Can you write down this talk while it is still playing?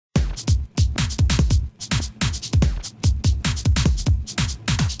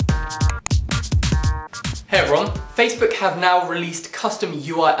Hey everyone, Facebook have now released custom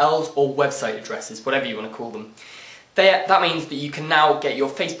URLs or website addresses, whatever you want to call them. That means that you can now get your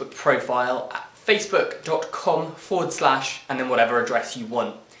Facebook profile at facebook.com/ and then whatever address you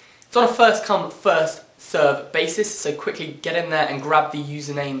want. It's on a first come, first serve basis, so quickly get in there and grab the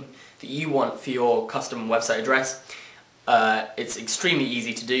username that you want for your custom website address. It's extremely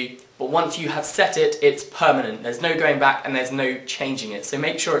easy to do, but once you have set it, it's permanent. There's no going back and there's no changing it, so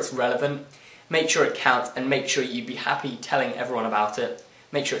make sure it's relevant. Make sure it counts and make sure you'd be happy telling everyone about it.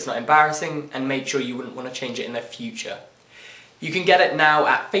 Make sure it's not embarrassing and make sure you wouldn't want to change it in the future. You can get it now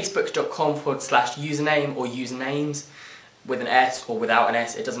at facebook.com/ username or usernames with an S or without an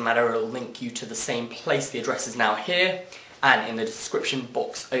S, it doesn't matter, it'll link you to the same place. The address is now here and in the description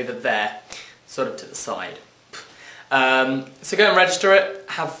box over there, sort of to the side. So go and register it,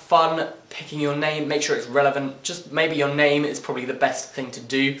 have fun picking your name, make sure it's relevant, just maybe your name is probably the best thing to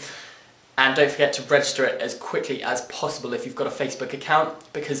do. And don't forget to register it as quickly as possible if you've got a Facebook account,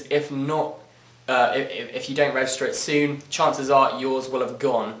 because if not, if you don't register it soon, chances are yours will have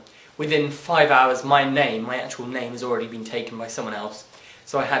gone. Within 5 hours, my actual name has already been taken by someone else,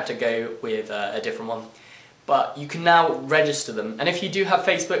 so I had to go with a different one. But you can now register them, and if you do have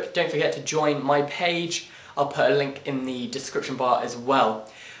Facebook, don't forget to join my page. I'll put a link in the description bar as well.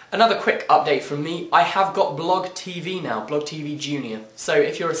 Another quick update from me, I have got BlogTV now, BlogTV Junior. So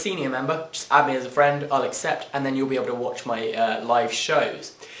if you're a senior member, just add me as a friend, I'll accept, and then you'll be able to watch my live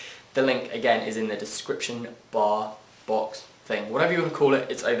shows. The link, again, is in the description bar box thing. Whatever you want to call it,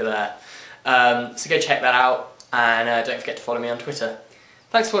 it's over there. So go check that out, and don't forget to follow me on Twitter.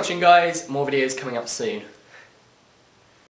 Thanks for watching, guys. More videos coming up soon.